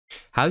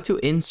how to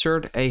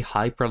insert a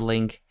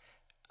hyperlink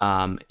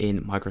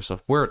in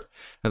Microsoft Word.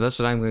 Now that's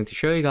what I'm going to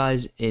show you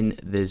guys in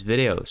this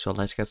video. So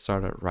let's get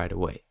started right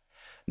away.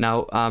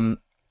 Now,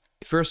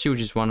 first you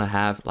just want to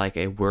have like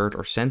a word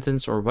or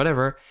sentence or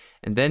whatever,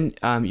 and then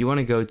you want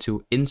to go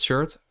to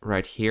insert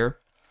right here.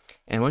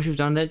 And once you've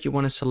done that, you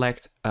want to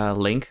select a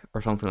link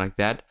or something like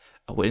that.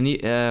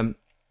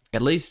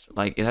 At least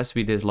like it has to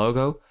be this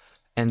logo.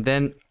 And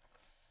then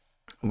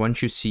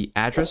once you see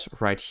address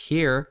right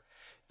here,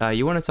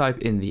 you want to type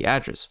in the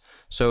address.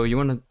 So you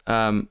want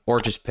to, or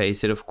just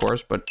paste it, of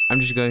course, but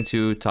I'm just going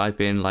to type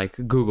in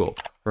like Google,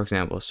 for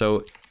example.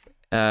 So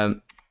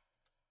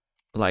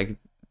like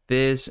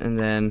this, and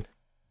then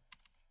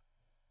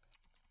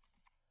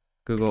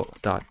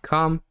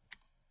google.com,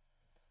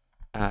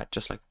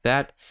 just like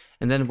that.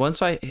 And then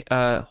once I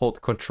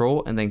hold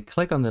Control and then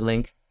click on the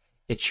link,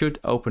 it should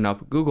open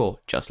up Google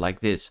just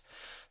like this.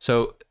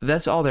 So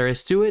that's all there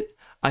is to it.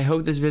 I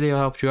hope this video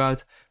helped you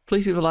out.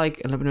 Please leave a like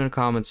and let me know in the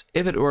comments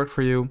if it worked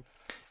for you.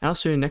 And I'll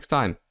see you next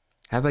time.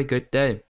 Have a good day.